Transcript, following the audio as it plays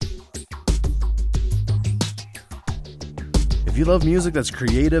If you love music that's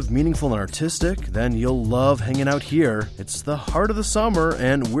creative, meaningful, and artistic, then you'll love hanging out here. It's the heart of the summer,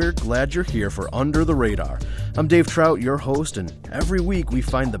 and we're glad you're here for Under the Radar. I'm Dave Trout, your host, and every week we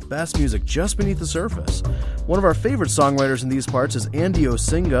find the best music just beneath the surface. One of our favorite songwriters in these parts is Andy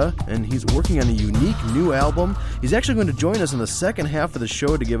Osinga, and he's working on a unique new album. He's actually going to join us in the second half of the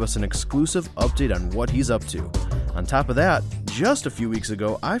show to give us an exclusive update on what he's up to. On top of that, just a few weeks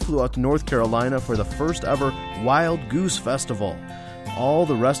ago, I flew out to North Carolina for the first ever Wild Goose Festival. All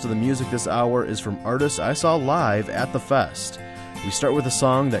the rest of the music this hour is from artists I saw live at the fest. We start with a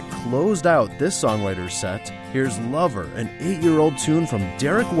song that closed out this songwriter's set. Here's Lover, an 8-year-old tune from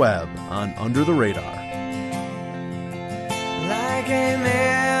Derek Webb on Under the Radar. Like a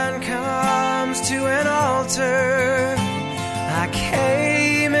man comes to an altar, I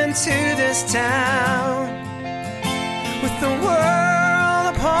came into this town with the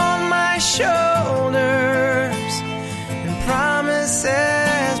world upon my shoulders and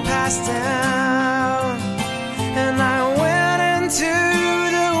promises passed down. And I went into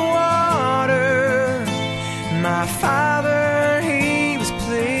the water. My Father, he was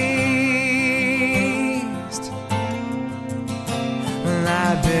pleased. Well,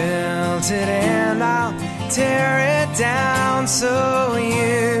 I built it and I'll tear it down so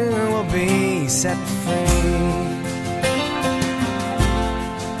you will be set free.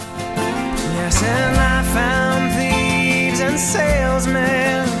 And I found thieves and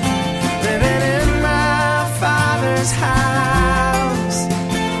salesmen living in my Father's house,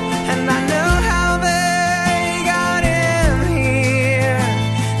 and I know how they got in here,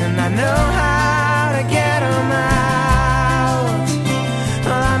 and I know how to get them out.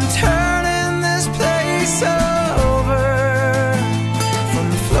 Well, I'm turning this place over from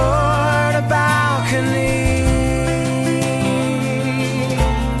floor to balcony.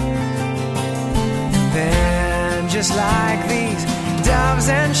 Just like these doves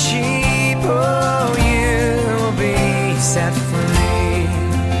and sheep, oh, you will be set free.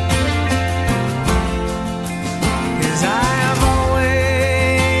 'Cause I have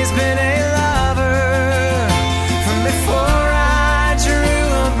always been a lover from before I drew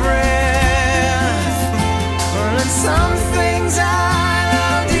a breath. Well, and some things I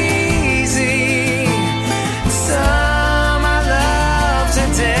loved easy, some I love to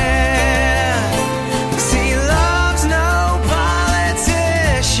death.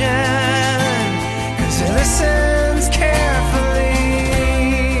 Listens carefully.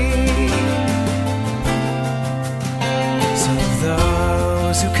 So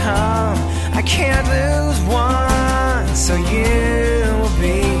those who come, I can't lose one, so you will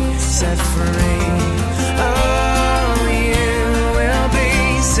be set free. Oh, you will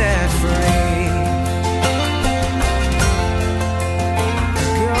be set free.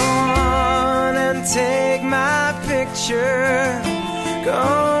 Go on and take my picture. Go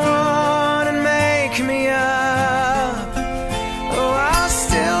on and make me up. Oh, I'll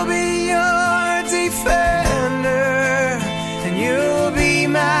still be your defender, and you'll be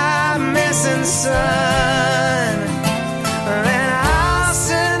my missing son. And I'll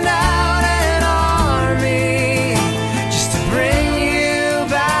send out an army just to bring you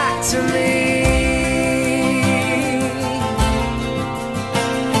back to me.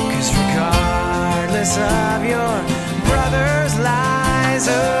 'Cause regardless of your brother's lies,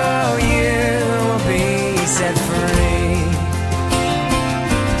 oh, you will be set free.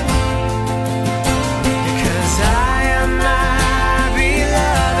 Because I am my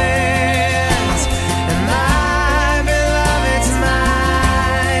beloved's, and my beloved's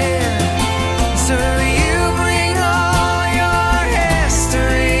mine. So you bring all your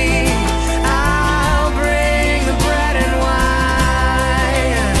history, I'll bring the bread and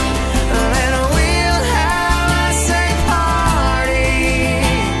wine, and we'll have a safe party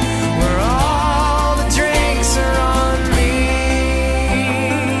where all the drinks are on me.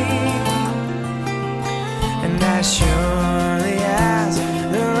 And as surely as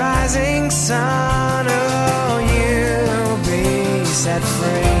the rising sun, oh, you'll be set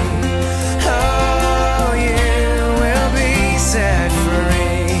free. Oh, you will be set free.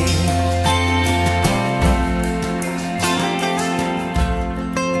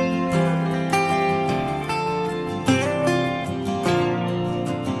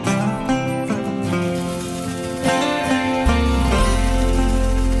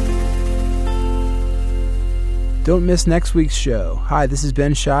 Don't miss next week's show. Hi, this is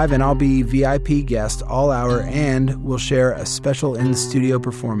Ben Shive, and I'll be VIP guest all hour, and we'll share a special in-the-studio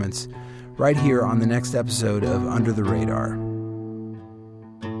performance right here on the next episode of Under the Radar.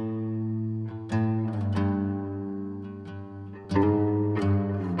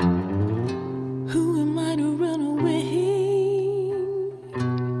 Who am I to run away?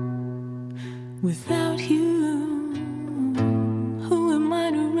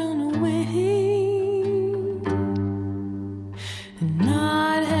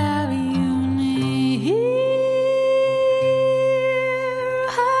 not have you near.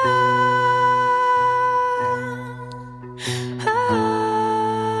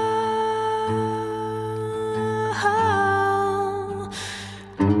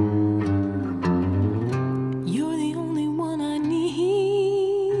 You're the only one I need.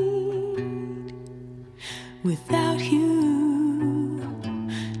 Without you,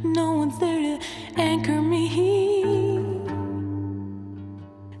 no one's there to anchor me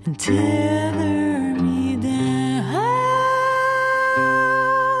and tether me down.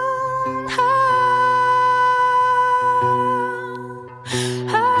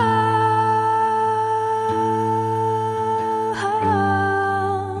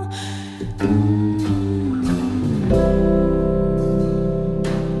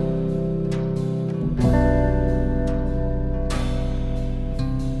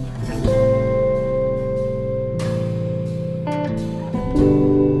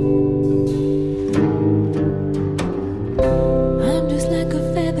 I'm just like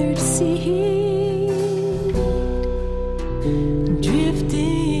a feathered seed,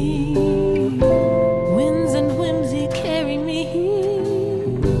 drifting. Winds and whimsy carry me,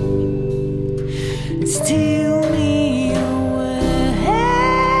 steal me away.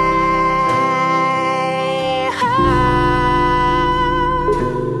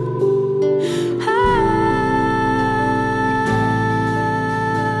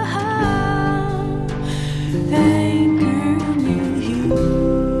 Anchor me here.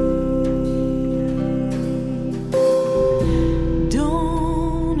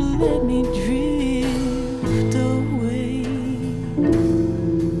 Don't let me drift away.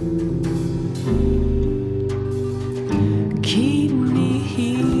 Keep me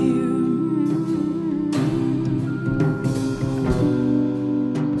here.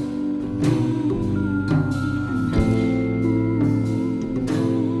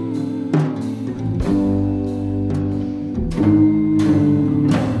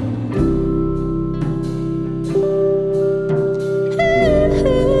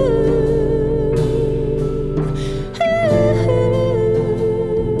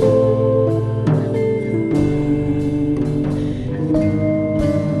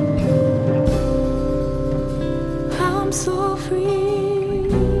 I'm so free.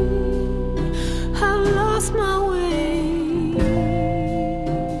 I've lost my way.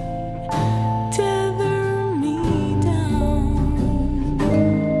 Tether me down.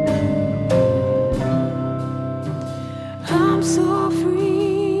 I'm so free.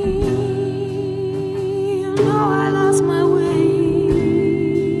 No, I lost my way.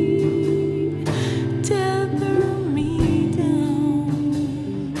 Tether me down.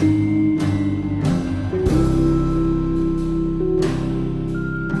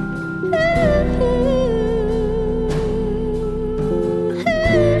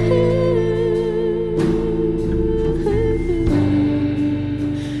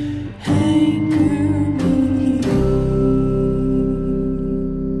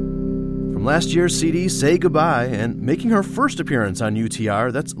 From last year's CD, Say Goodbye, and making her first appearance on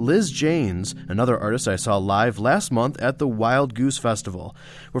UTR, that's Liz Janes, another artist I saw live last month at the Wild Goose Festival.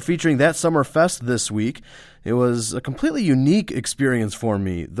 We're featuring that Summer Fest this week. It was a completely unique experience for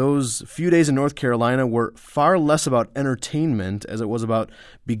me. Those few days in North Carolina were far less about entertainment as it was about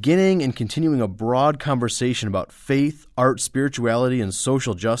beginning and continuing a broad conversation about faith, art, spirituality, and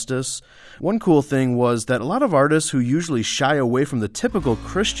social justice. One cool thing was that a lot of artists who usually shy away from the typical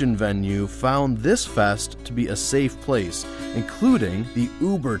Christian venue found this fest to be a safe place, including the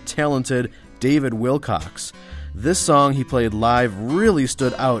uber-talented David Wilcox. This song he played live really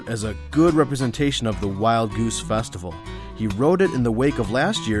stood out as a good representation of the Wild Goose Festival. He wrote it in the wake of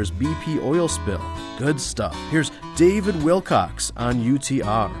last year's BP oil spill. Good stuff. Here's David Wilcox on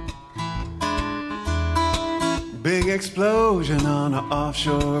UTR. Big explosion on an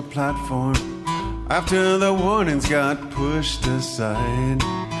offshore platform after the warnings got pushed aside.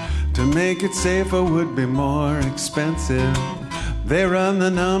 To make it safer would be more expensive. They run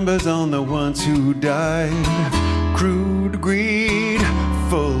the numbers on the ones who died. Crude greed,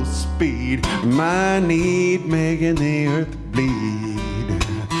 full speed, my need making the earth bleed.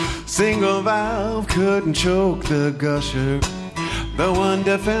 Single valve couldn't choke the gusher, the one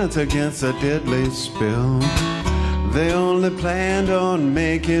defense against a deadly spill. They only planned on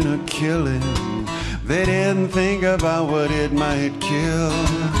making a killing. They didn't think about what it might kill.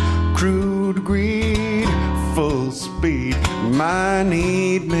 Crude greed, full speed, my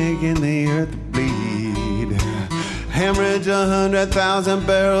need making the earth bleed. Hemorrhage 100,000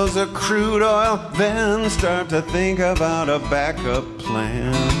 barrels of crude oil, then start to think about a backup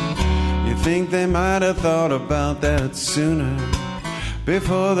plan. You think they might have thought about that sooner?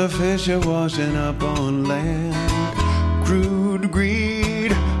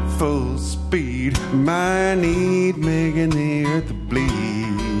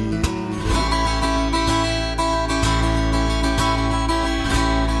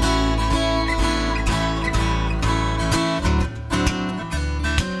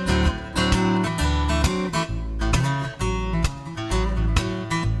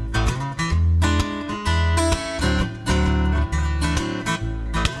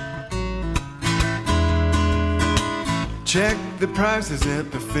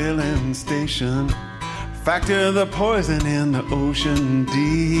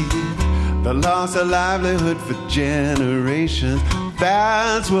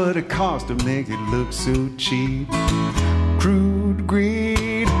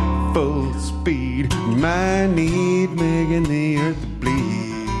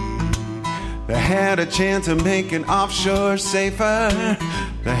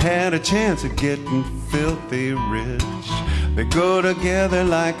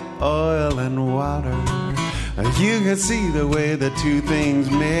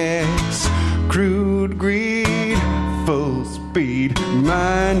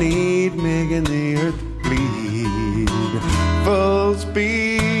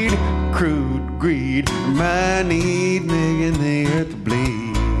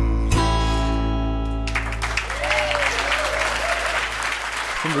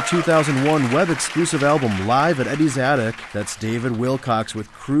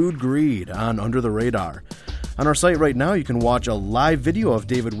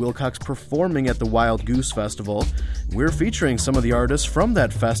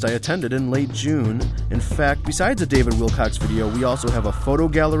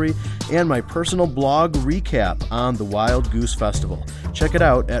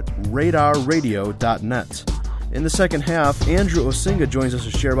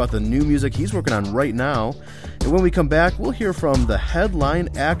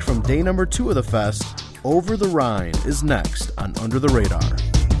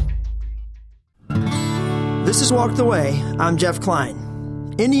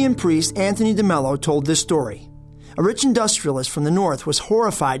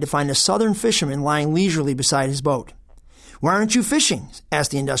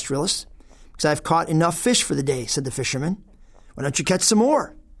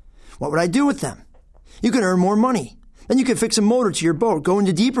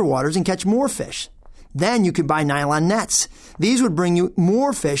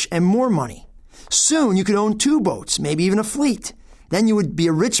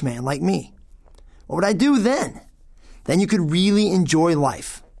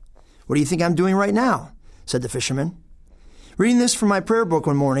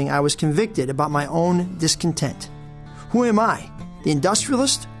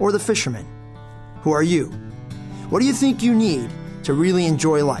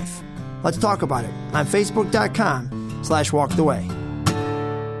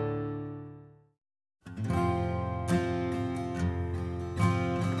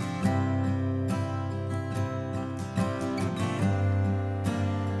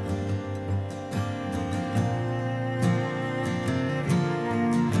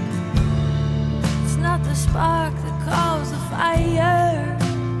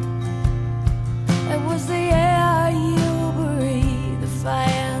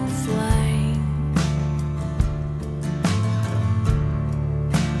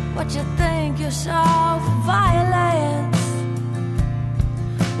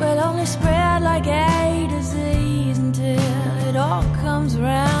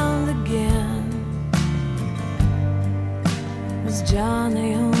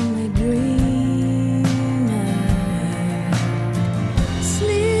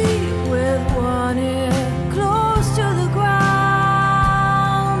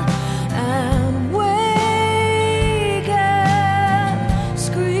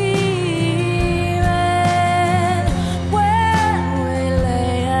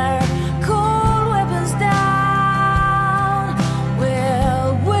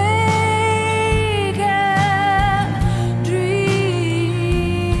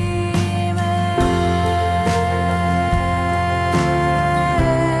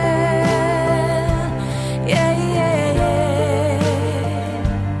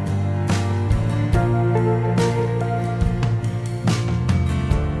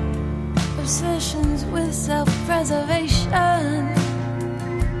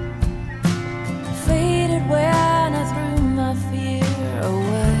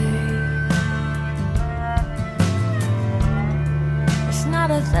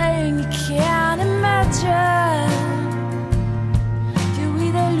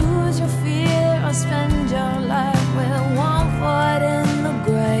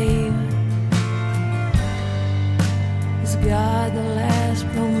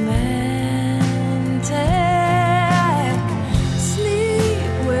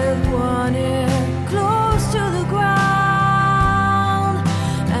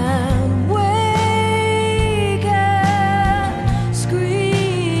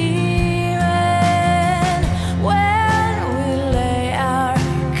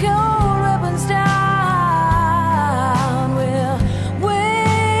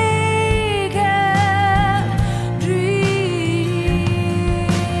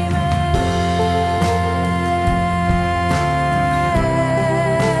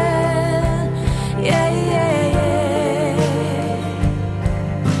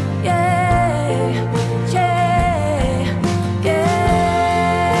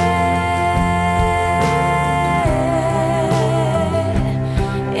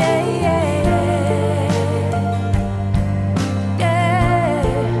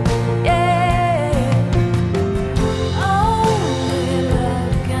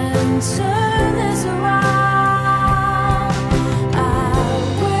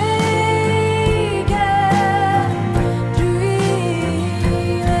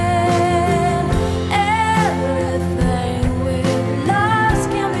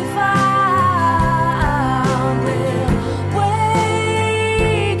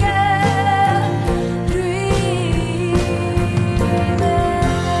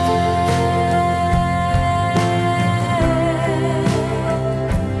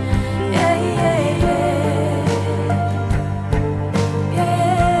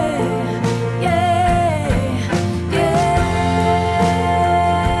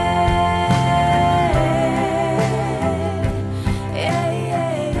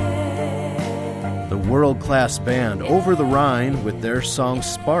 brass band Over the Rhine with their song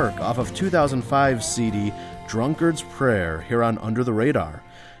Spark off of 2005's CD Drunkard's Prayer here on Under the Radar.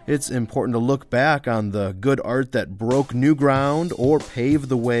 It's important to look back on the good art that broke new ground or paved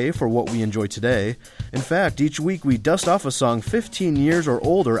the way for what we enjoy today. In fact, each week we dust off a song 15 years or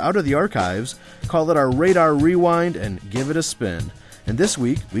older out of the archives, call it our Radar Rewind, and give it a spin. And this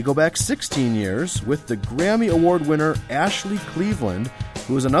week, we go back 16 years with the Grammy Award winner Ashley Cleveland,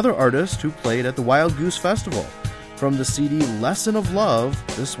 who is another artist who played at the Wild Goose Festival. From the CD Lesson of Love,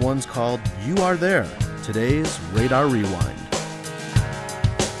 this one's called You Are There, today's Radar Rewind.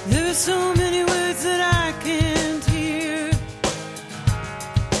 There are so many words that I can't hear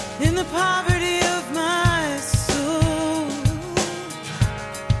in the poverty of my soul,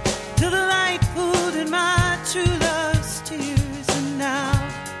 till the light pulled in my true love's tears. Now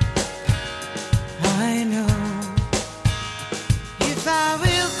I know if I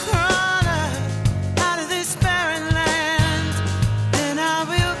will crawl up out of this barren land, then I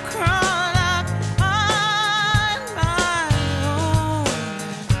will crawl up on my own,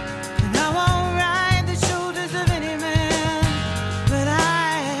 and I won't ride the shoulders of any man, but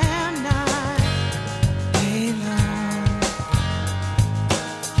I am not alone.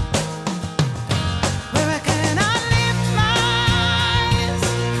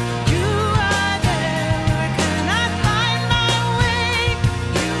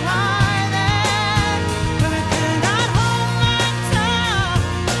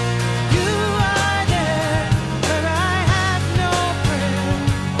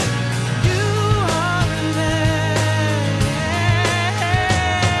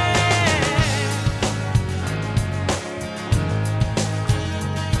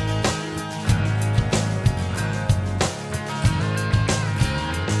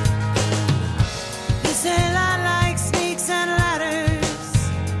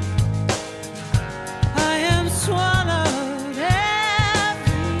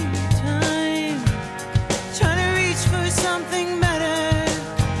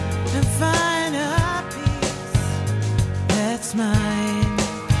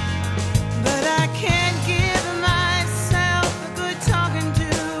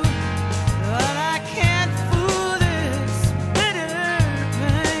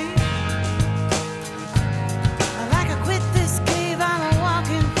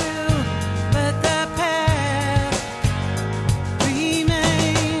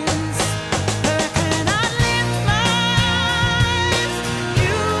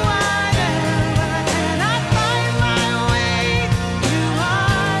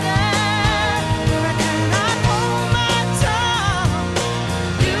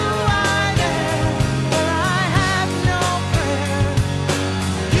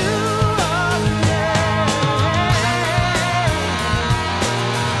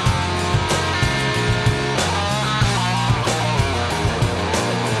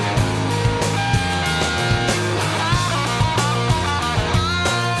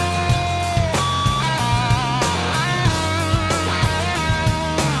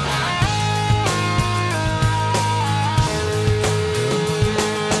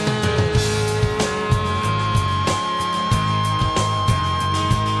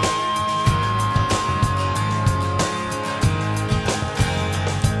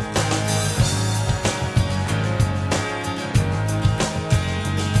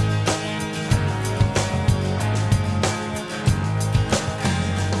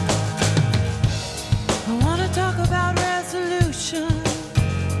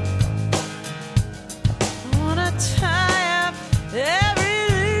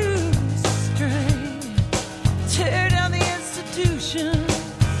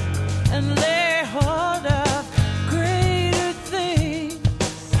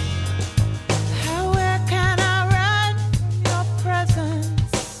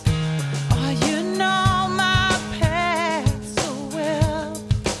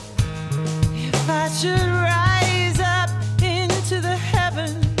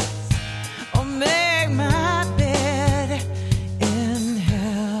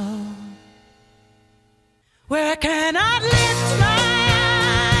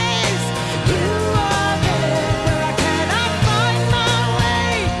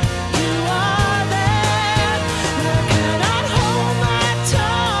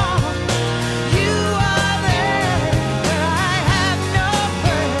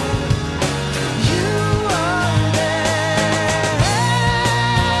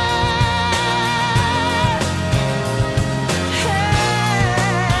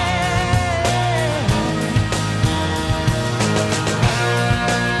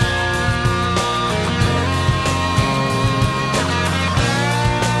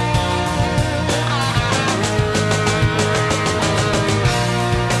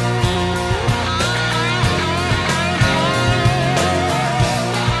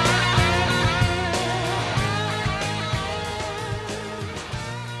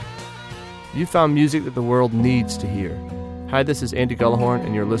 found music that the world needs to hear. Hi, this is Andy Gullahorn,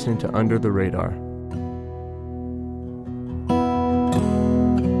 and you're listening to Under the Radar.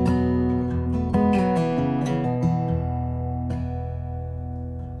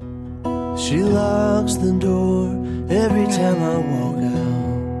 She locks the door every time I walk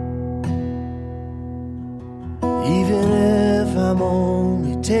out, even if I'm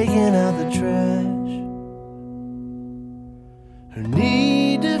only taking out the trash. Her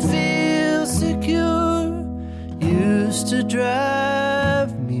need to feel secure used to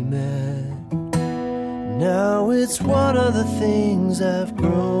drive me mad. Now it's one of the things I've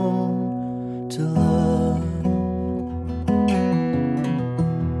grown to love.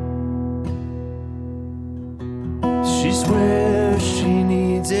 She swears she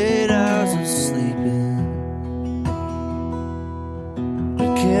needs 8 hours of sleeping,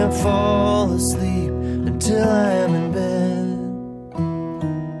 but can't fall asleep until I am in bed.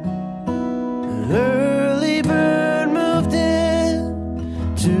 An early bird moved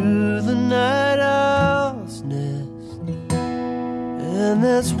in to the night owl's nest, and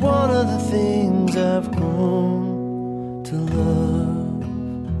that's one of the things I've grown to love.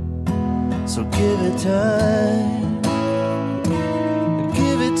 So give it time.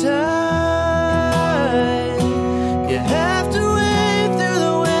 You have to wait through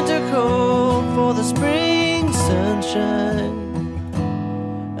the winter cold for the spring sunshine.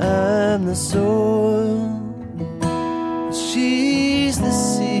 I'm the soil, she's the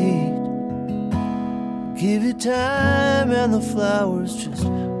seed. Give it time and the flowers just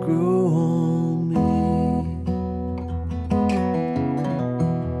grow on me.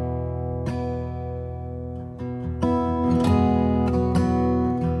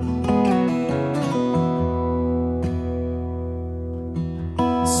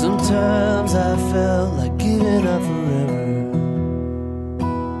 Sometimes I felt like giving up forever,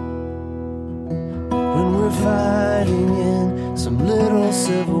 when we're fighting in some little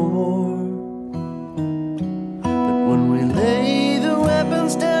civil war. But when we lay the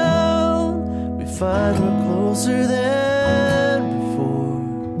weapons down, we find we're closer than before.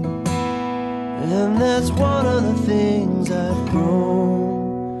 And that's one of the things I've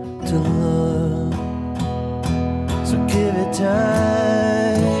grown to love. So give it time.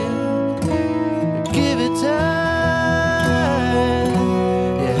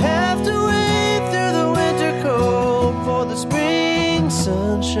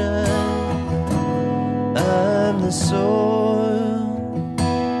 I'm the soil,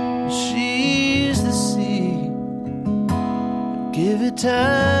 she's the seed. Give it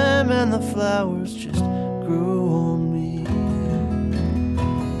time and the flowers just grow on me.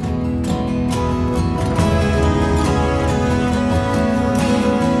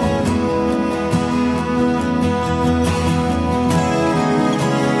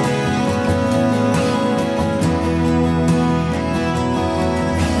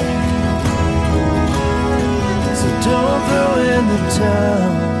 Don't throw in the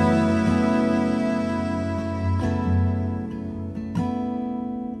towel.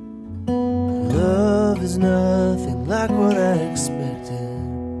 Love is nothing like what I expected.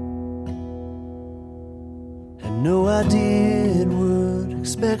 Had no idea it would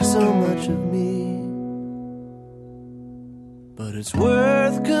expect so much of me, but it's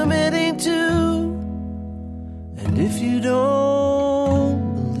worth committing to. And if you don't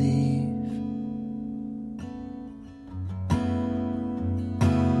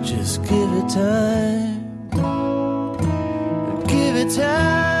just give it time, give it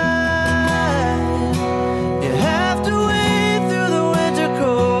time. You have to wait through the winter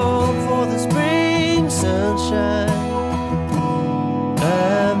cold for the spring sunshine.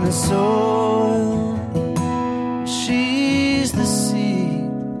 I'm the soil, she's the seed.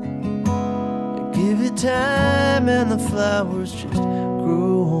 Give it time and the flowers just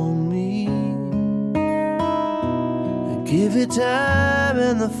grow on me. Give it time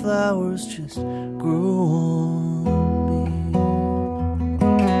and the flowers just grow on me.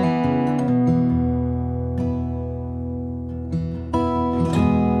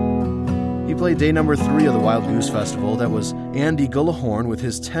 He played day number 3 of the Wild Goose Festival. That was Andy Gullahorn with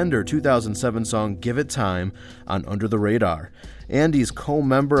his tender 2007 song Give It Time on Under the Radar. Andy's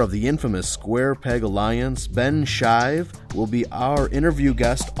co-member of the infamous Square Peg Alliance, Ben Shive, will be our interview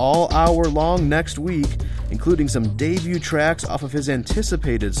guest all hour long next week, including some debut tracks off of his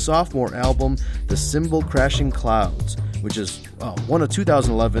anticipated sophomore album, The Cymbal Crashing Clouds. which is one of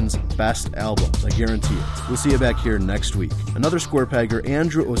 2011's best albums, I guarantee it. We'll see you back here next week. Another Square Pegger,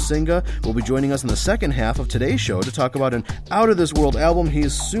 Andrew Osinga, will be joining us in the second half of today's show to talk about an out-of-this-world album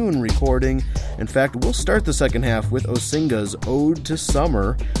he's soon recording. In fact, we'll start the second half with Osinga's Ode to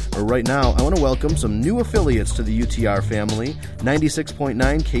Summer. Right now, I want to welcome some new affiliates to the UTR family: 96.9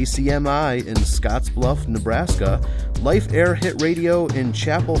 KCMI in Scottsbluff, Nebraska, Life Air Hit Radio in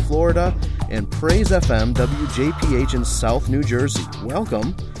Chapel, Florida, and Praise FM WJPH in South New Jersey.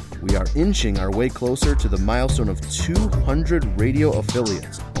 Welcome. We are inching our way closer to the milestone of 200 radio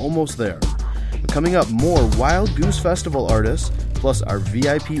affiliates. Almost there. Coming up, more Wild Goose Festival artists, plus our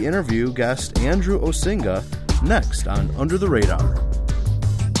VIP interview guest Andrew Osinga, next on Under the Radar.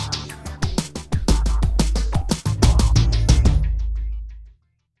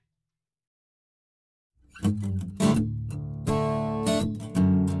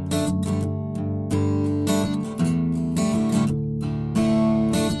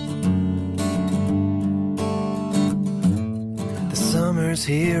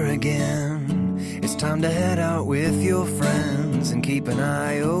 Here again, it's time to head out with your friends and keep an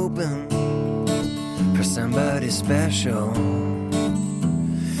eye open for somebody special.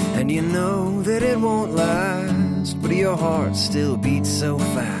 And you know that it won't last, but your heart still beats so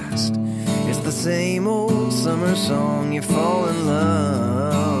fast. It's the same old summer song, you fall in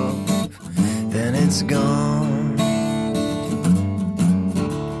love, then it's gone.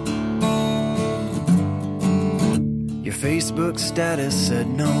 Facebook status said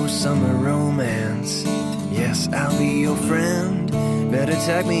no summer romance. Yes, I'll be your friend. Better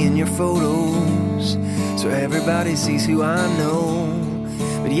tag me in your photos so everybody sees who I know.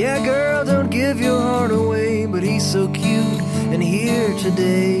 But yeah, girl, don't give your heart away. But he's so cute and here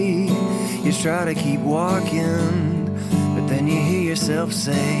today. You try to keep walking, but then you hear yourself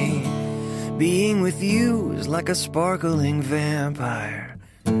say, being with you is like a sparkling vampire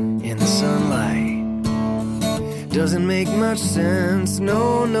in the sunlight. Doesn't make much sense,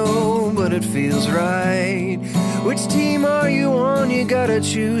 no, but it feels right. Which team are you on? You gotta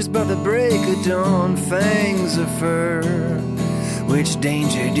choose by the break of dawn. Fangs of fur, which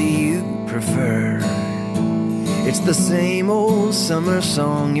danger do you prefer? It's the same old summer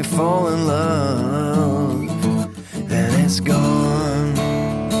song, you fall in love, then it's gone.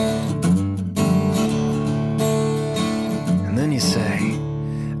 And then you say,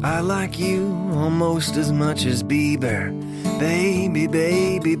 I like you almost as much as Bieber. Baby,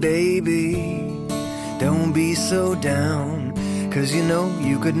 baby, baby, don't be so down. 'Cause you know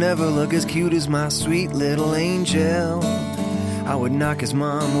you could never look as cute as my sweet little angel. I would knock his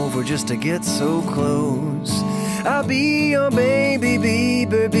mom over just to get so close. I'll be your baby,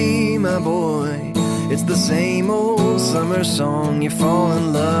 Bieber, be my boy. It's the same old summer song, you fall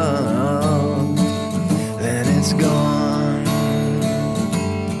in love, then it's gone.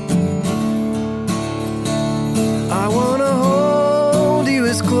 I wanna hold you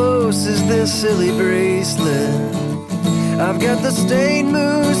as close as this silly bracelet. I've got the stained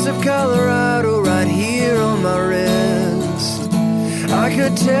moose of Colorado right here on my wrist. I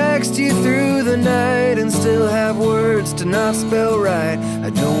could text you through the night and still have words to not spell right. I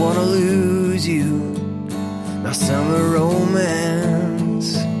don't wanna lose you, my summer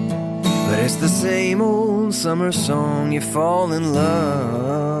romance. But it's the same old summer song, you fall in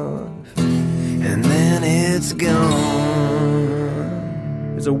love, and then it's gone.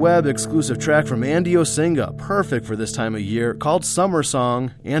 It's a web-exclusive track from Andy Osinga, perfect for this time of year, called Summer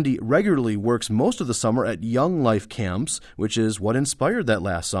Song. Andy regularly works most of the summer at Young Life camps, which is what inspired that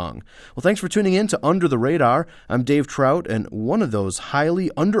last song. Well, thanks for tuning in to Under the Radar. I'm Dave Trout, and one of those highly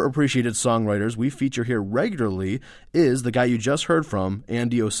underappreciated songwriters we feature here regularly is the guy you just heard from,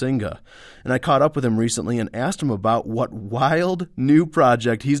 Andy Osinga. And I caught up with him recently and asked him about what wild new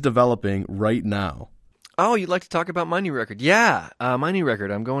project he's developing right now. Oh, you'd like to talk about my new record? Yeah, my new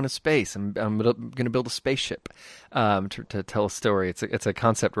record. I'm going to space. I'm going to build a spaceship to tell a story. It's a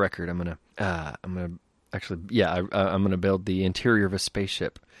concept record. I'm gonna build the interior of a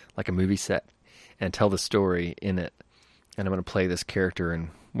spaceship like a movie set and tell the story in it. And I'm gonna play this character and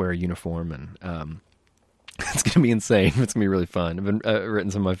wear a uniform, and it's gonna be insane. It's gonna be really fun. I've been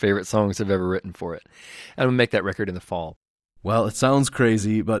written some of my favorite songs I've ever written for it. And I'm gonna make that record in the fall. Well, it sounds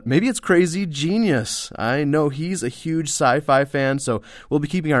crazy, but maybe it's crazy genius. I know he's a huge sci-fi fan, so we'll be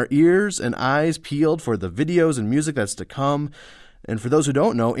keeping our ears and eyes peeled for the videos and music that's to come. And for those who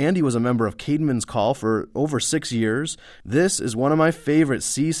don't know, Andy was a member of Caedmon's Call for over 6 years. This is one of my favorite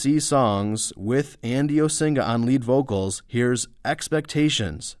CC songs with Andy Osinga on lead vocals. Here's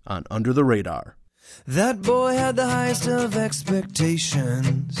Expectations on Under the Radar. That boy had the highest of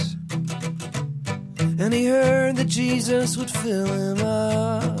expectations. and he heard that Jesus would fill him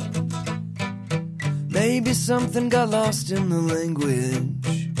up. Maybe something got lost in the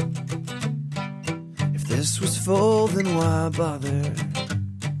language. If this was full, then why bother?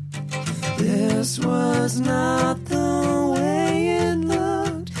 This was not the way it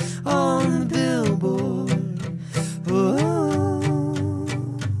looked on the billboard. Oh,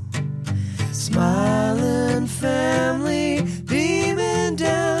 smiling family beaming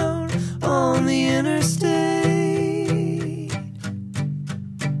down on the interstate.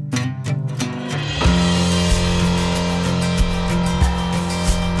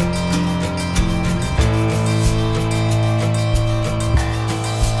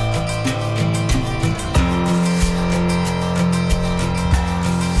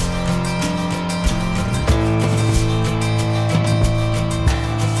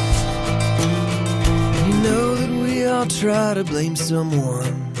 Try to blame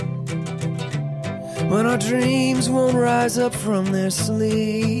someone when our dreams won't rise up from their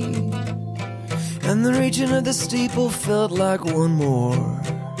sleep, and the reaching of the steeple felt like one more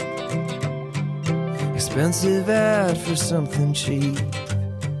expensive ad for something cheap.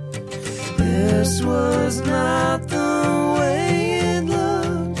 This was not the way it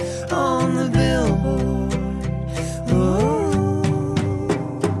looked on the billboard. Oh,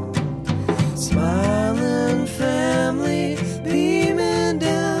 smiling family beaming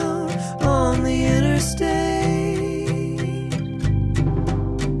down on the interstate.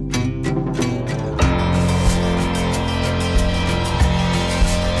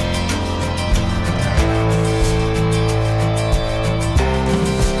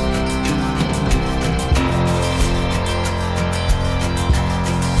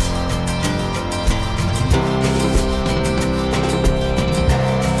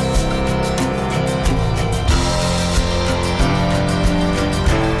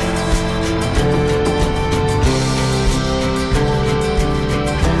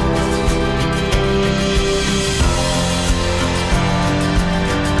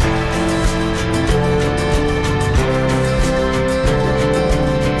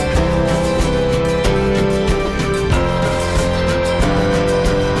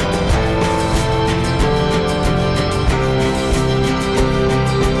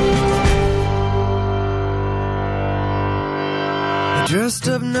 Dressed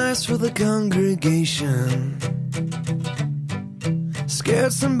up nice for the congregation,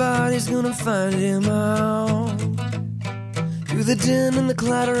 scared somebody's gonna find him out. Through the din and the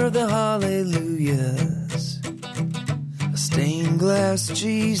clatter of the hallelujahs, a stained glass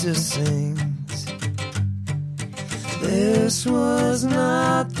Jesus sings. This was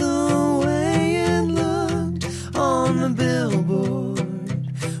not the way it looked on the billboard.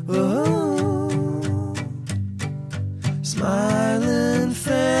 Oh, smiling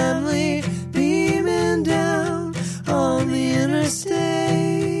family beaming down on the interstate.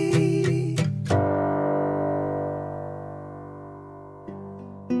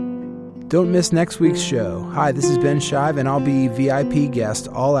 Don't miss next week's show. Hi, this is Ben Shive, and I'll be VIP guest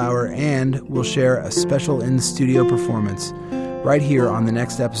all hour, and we'll share a special in-studio performance right here on the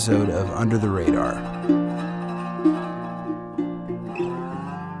next episode of Under the Radar.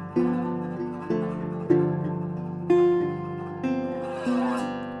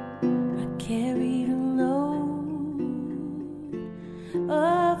 Carried a load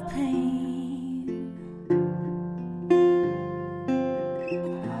of pain.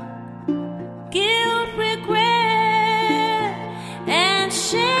 Guilt, regret, and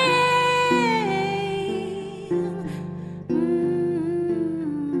shame.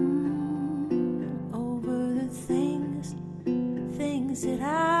 Over the things that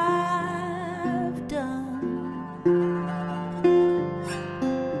I've done.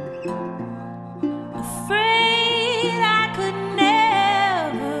 Afraid I could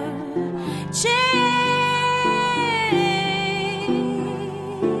never change.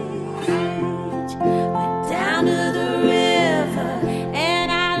 Went down to the river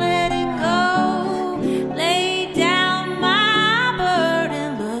and I let it go. Laid down my burden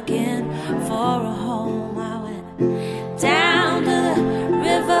looking for a home. I went down to the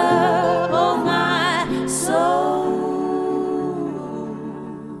river of my soul.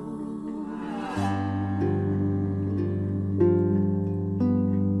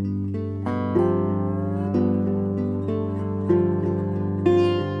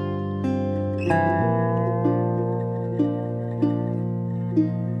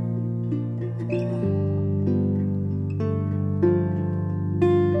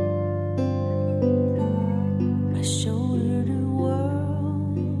 I shouldered a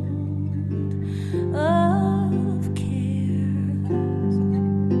world of cares.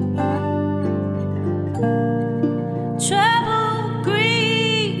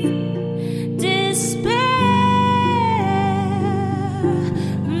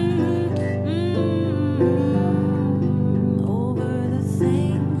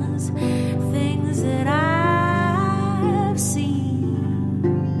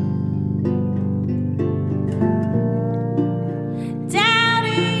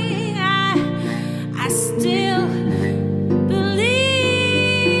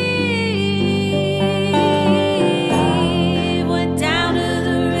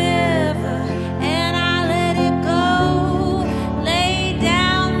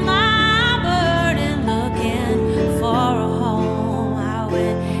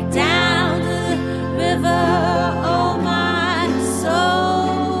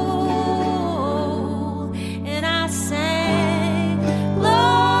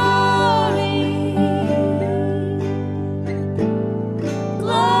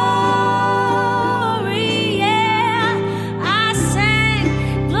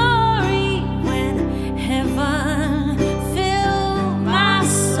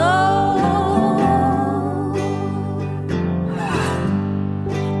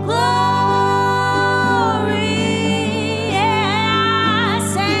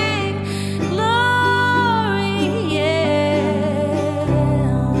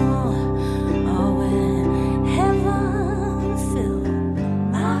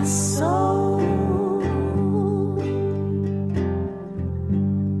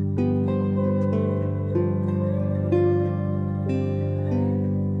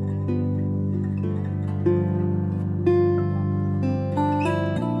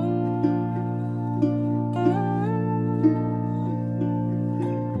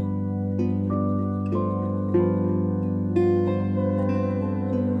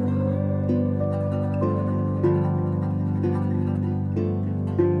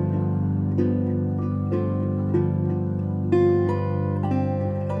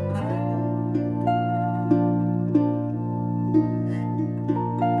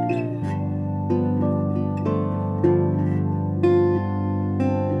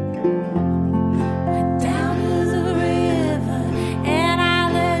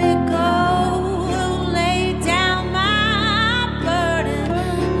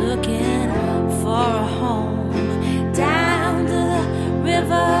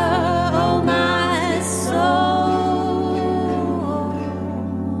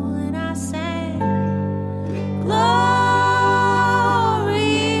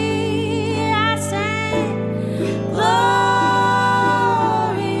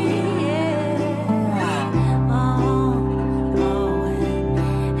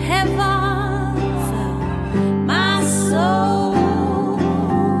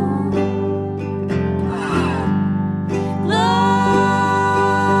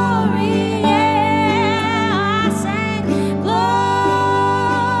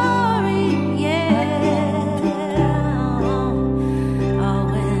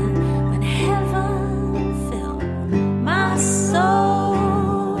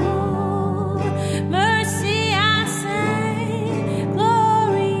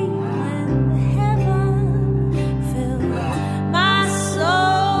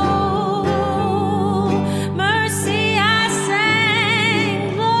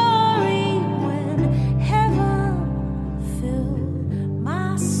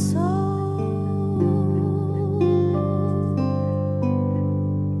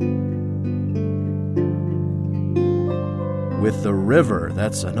 with The River.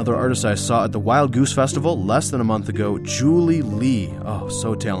 That's another artist I saw at the Wild Goose Festival less than a month ago, Julie Lee. Oh,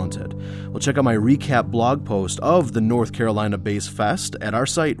 so talented. Well, check out my recap blog post of the North Carolina Bass Fest at our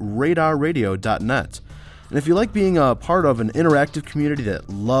site, radarradio.net. And if you like being a part of an interactive community that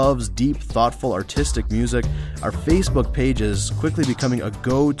loves deep, thoughtful, artistic music, our Facebook page is quickly becoming a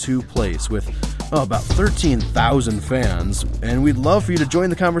go-to place with about 13,000 fans, and we'd love for you to join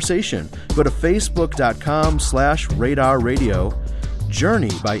the conversation. Go to facebook.com/radarradio.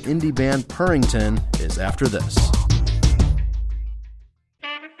 Journey by indie band Purrington is after this.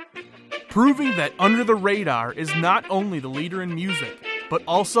 Proving that Under the Radar is not only the leader in music, but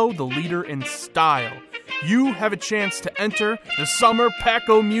also the leader in style. You have a chance to enter the Summer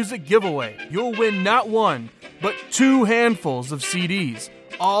Paco Music Giveaway. You'll win not one, but 2 handfuls of CDs,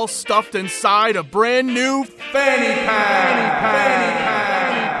 all stuffed inside a brand new fanny pack.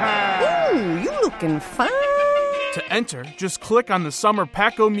 Ooh, you looking fine. To enter, just click on the Summer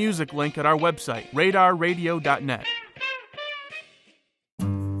Paco Music link at our website, radarradio.net.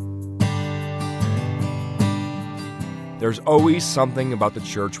 There's always something about the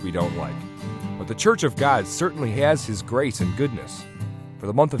church we don't like. But the Church of God certainly has His grace and goodness. For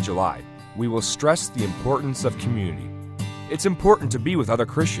the month of July, we will stress the importance of community. It's important to be with other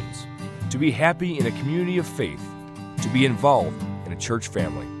Christians, to be happy in a community of faith, to be involved in a church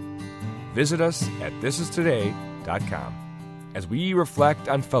family. Visit us at thisistoday.com as we reflect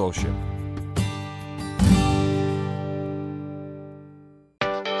on fellowship.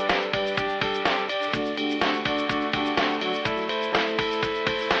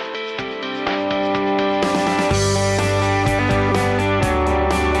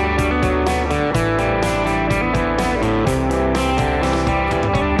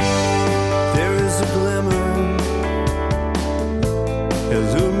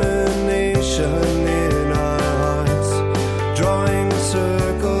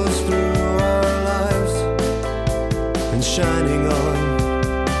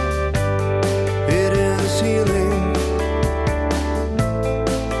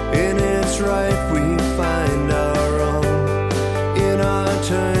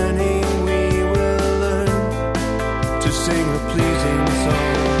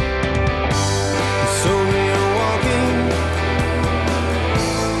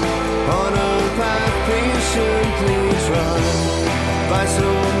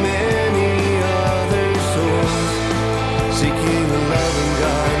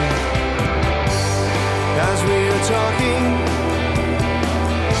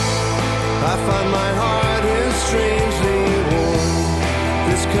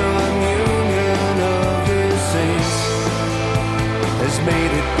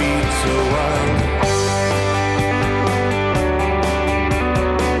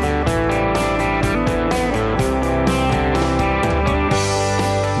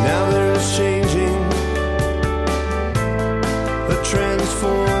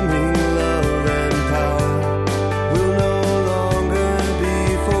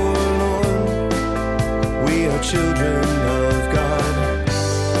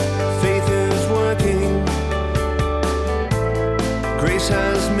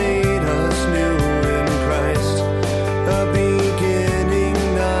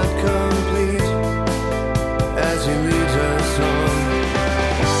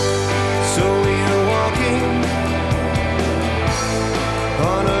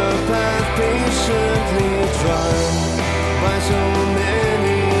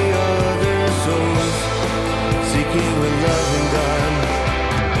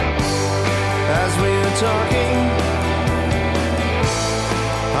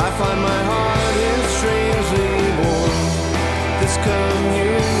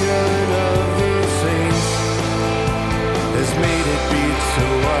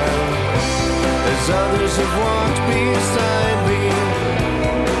 Others have walked beside me,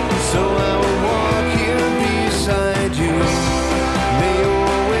 so I will walk here beside you. May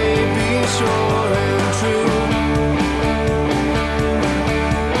your way be sure and true.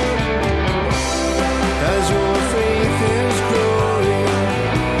 As your faith is growing,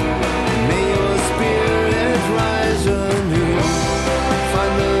 may your spirit rise anew.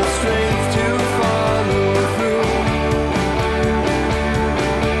 Find the strength to follow through.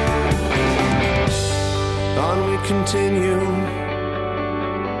 Continue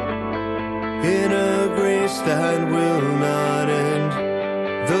in a grace that will not end.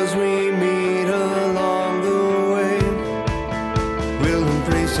 Those we meet along the way will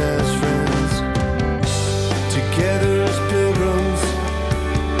embrace as friends. Together as pilgrims,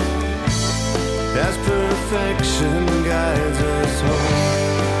 as perfection guides us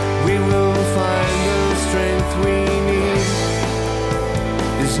home, we will find the strength we need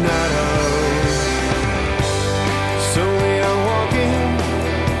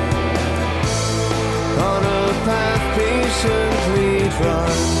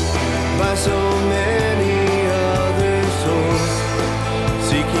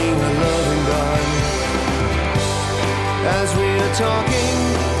talking,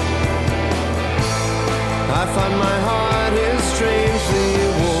 I find my heart is strangely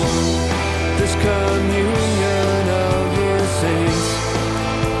warm. This communion of your saints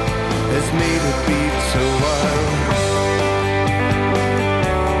has made it beat so wild.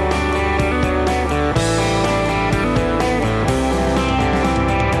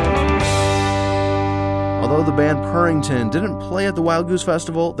 Although the band Purrington didn't play at the Wild Goose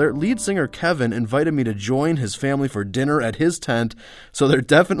Festival, their lead singer Kevin invited me to join his family for dinner at his tent, so they're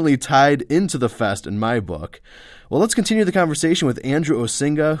definitely tied into the fest in my book. Well, let's continue the conversation with Andrew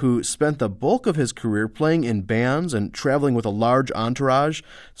Osinga, who spent the bulk of his career playing in bands and traveling with a large entourage.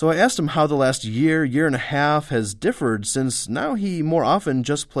 So I asked him how the last year and a half has differed, since now he more often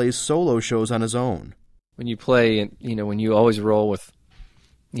just plays solo shows on his own. When you play, when you always roll with,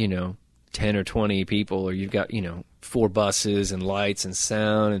 10 or 20 people, or you've got, 4 buses and lights and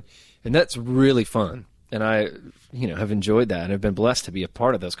sound, and that's really fun. And I, have enjoyed that, and I've been blessed to be a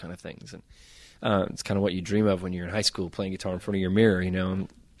part of those kind of things. And it's kind of what you dream of when you're in high school, playing guitar in front of your mirror, and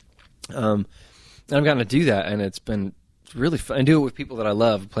I've gotten to do that, and it's been really fun. I do it with people that I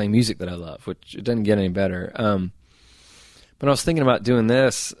love, playing music that I love, which it doesn't get any better. But I was thinking about doing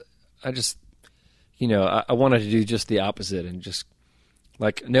this, I just, I wanted to do just the opposite, and just,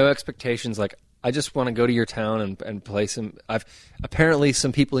 like, no expectations. Like, I just want to go to your town and play some. Apparently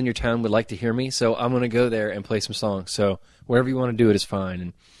some people in your town would like to hear me, so I'm going to go there and play some songs. So wherever you want to do it is fine.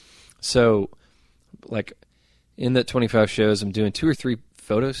 And so, like, in the 25 shows, I'm doing 2 or 3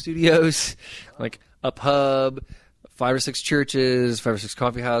 photo studios, like a pub, 5 or 6 churches, 5 or 6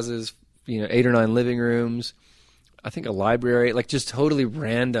 coffee houses, 8 or 9 living rooms. I think a library, like, just totally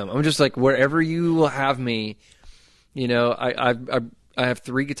random. I'm just like, wherever you will have me, I have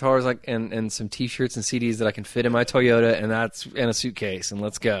 3 guitars, like, and some T-shirts and CDs that I can fit in my Toyota, and that's in a suitcase, and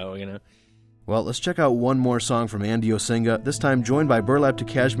let's go, Well, let's check out one more song from Andy Osinga, this time joined by Burlap to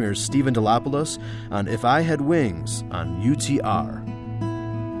Cashmere's Stephen Delopoulos on If I Had Wings on UTR.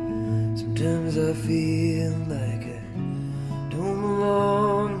 Sometimes I feel like I don't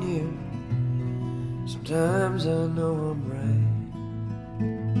belong here. Sometimes I know I'm right.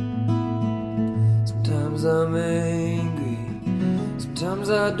 Sometimes I'm angry. Sometimes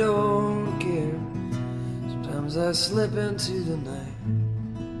I don't care. Sometimes I slip into the night.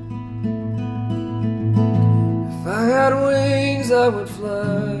 If I had wings, I would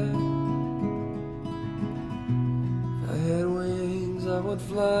fly. If I had wings, I would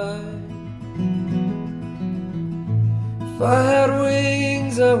fly. If I had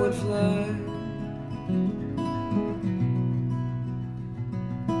wings, I would fly.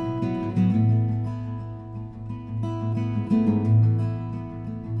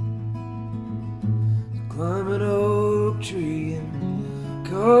 Climb an oak tree and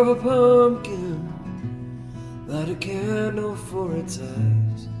carve a pumpkin, light a candle for its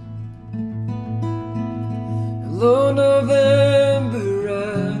eyes. Hello, November,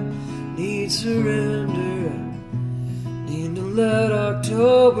 I need surrender. I need to let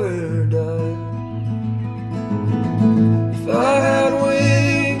October die. If I had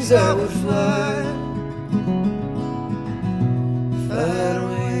wings, I would fly. If I had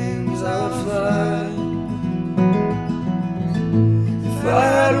wings, I would fly. If I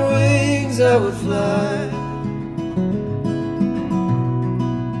had wings, I would fly.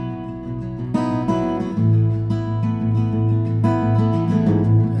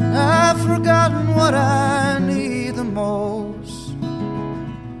 And I've forgotten what I need the most,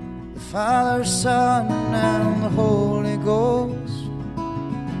 the Father, Son, and the Holy Ghost.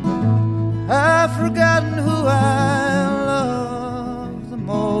 I've forgotten who I love the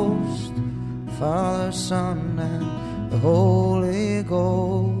most, Father, Son, and the Holy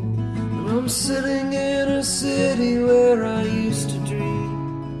Ghost. And I'm sitting in a city where I used to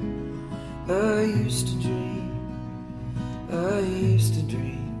dream. I used to dream. I used to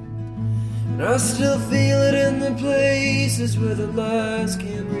dream. And I still feel it in the places where the lies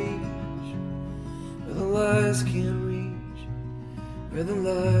can't reach. Where the lies can't reach. Where the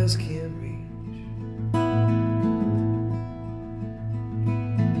lies can't reach.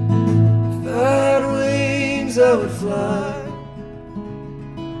 If I had wings, I would fly.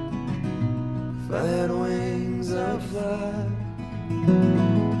 If I had wings, I would fly.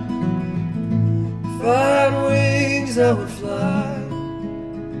 If I had wings, I would fly.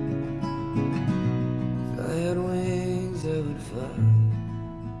 If I had wings, I would fly.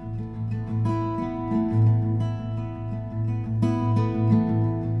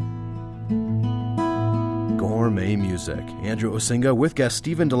 Gourmet music. Andrew Osinga with guest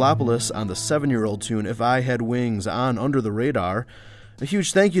Stephen Delopoulos on the 7-year-old tune If I Had Wings on Under the Radar. A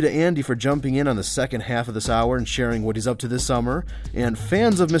huge thank you to Andy for jumping in on the second half of this hour and sharing what he's up to this summer. And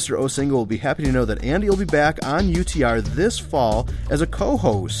fans of Mr. Osingle will be happy to know that Andy will be back on UTR this fall as a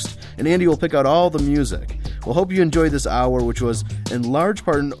co-host, and Andy will pick out all the music. We'll hope you enjoyed this hour, which was in large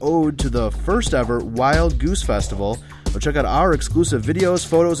part an ode to the first ever Wild Goose Festival. Well, check out our exclusive videos,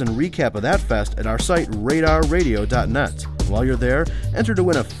 photos, and recap of that fest at our site, radarradio.net. While you're there, enter to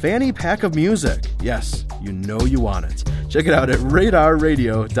win a fanny pack of music. Yes, you know you want it. Check it out at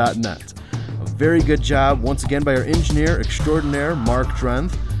radarradio.net. A very good job once again by our engineer extraordinaire, Mark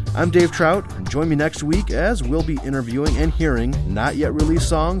Drenth. I'm Dave Trout, and join me next week as we'll be interviewing and hearing not yet released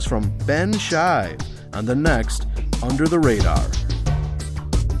songs from Ben Shive on the next Under the Radar.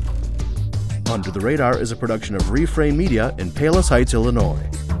 Under the Radar is a production of Reframe Media in Palos Heights, Illinois.